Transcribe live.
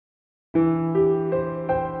We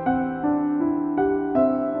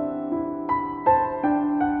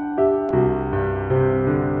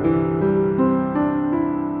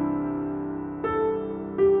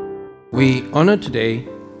honor today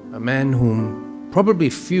a man whom probably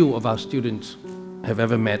few of our students have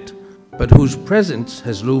ever met, but whose presence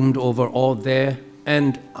has loomed over all their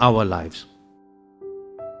and our lives.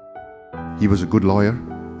 He was a good lawyer,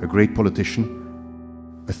 a great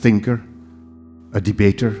politician, a thinker, a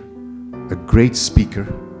debater, a great speaker,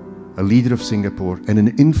 a leader of Singapore, and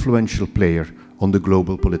an influential player on the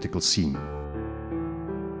global political scene.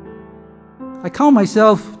 I count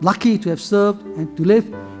myself lucky to have served and to live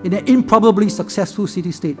in an improbably successful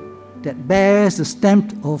city-state that bears the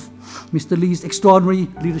stamp of Mr. Lee's extraordinary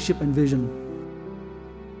leadership and vision.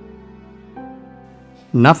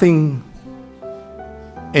 Nothing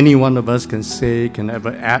any one of us can say can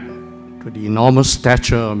ever add to the enormous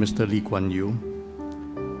stature of Mr. Lee Kuan Yew.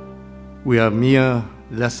 We are mere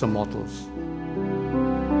lesser mortals.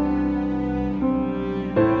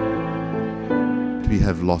 We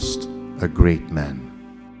have lost a great man.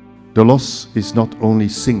 The loss is not only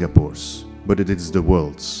Singapore's, but it is the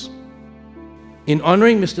world's. In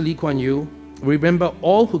honoring Mr. Lee Kuan Yew, we remember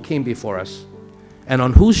all who came before us and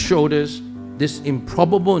on whose shoulders this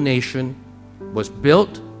improbable nation was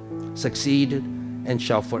built, succeeded, and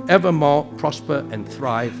shall forevermore prosper and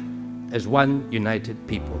thrive as one united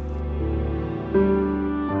people.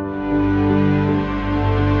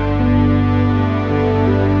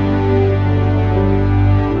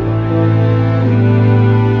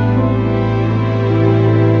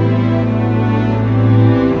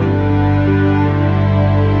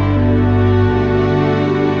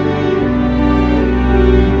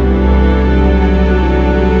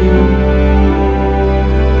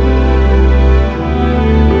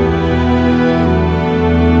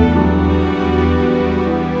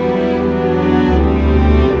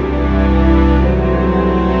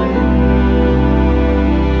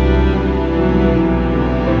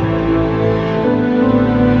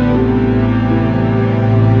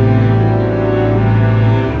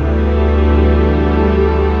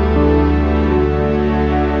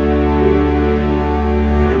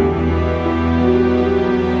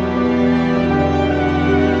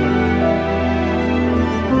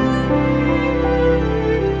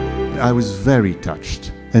 I was very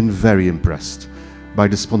touched and very impressed by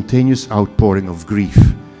the spontaneous outpouring of grief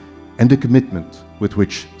and the commitment with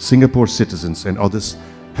which Singapore citizens and others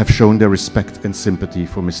have shown their respect and sympathy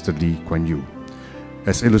for Mr. Lee Kuan Yew,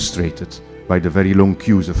 as illustrated by the very long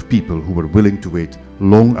queues of people who were willing to wait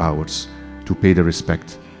long hours to pay their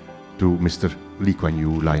respect to Mr. Lee Kuan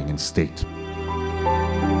Yew lying in state.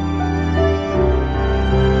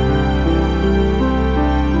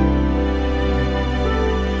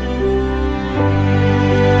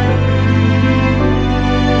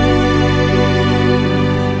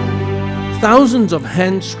 Thousands of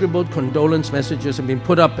hand-scribbled condolence messages have been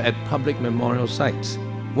put up at public memorial sites.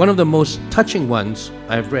 One of the most touching ones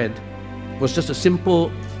I've read was just a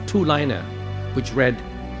simple two-liner, which read,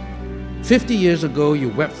 "50 years ago you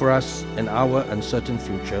wept for us and our uncertain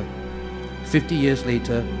future. 50 years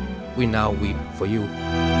later, we now weep for you."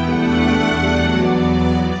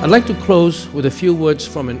 I'd like to close with a few words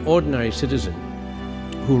from an ordinary citizen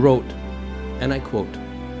who wrote, and I quote,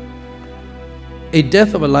 "A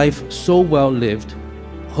death of a life so well lived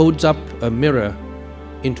holds up a mirror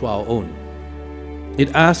into our own.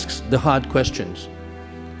 It asks the hard questions.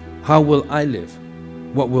 How will I live?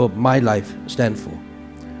 What will my life stand for?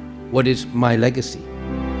 What is my legacy?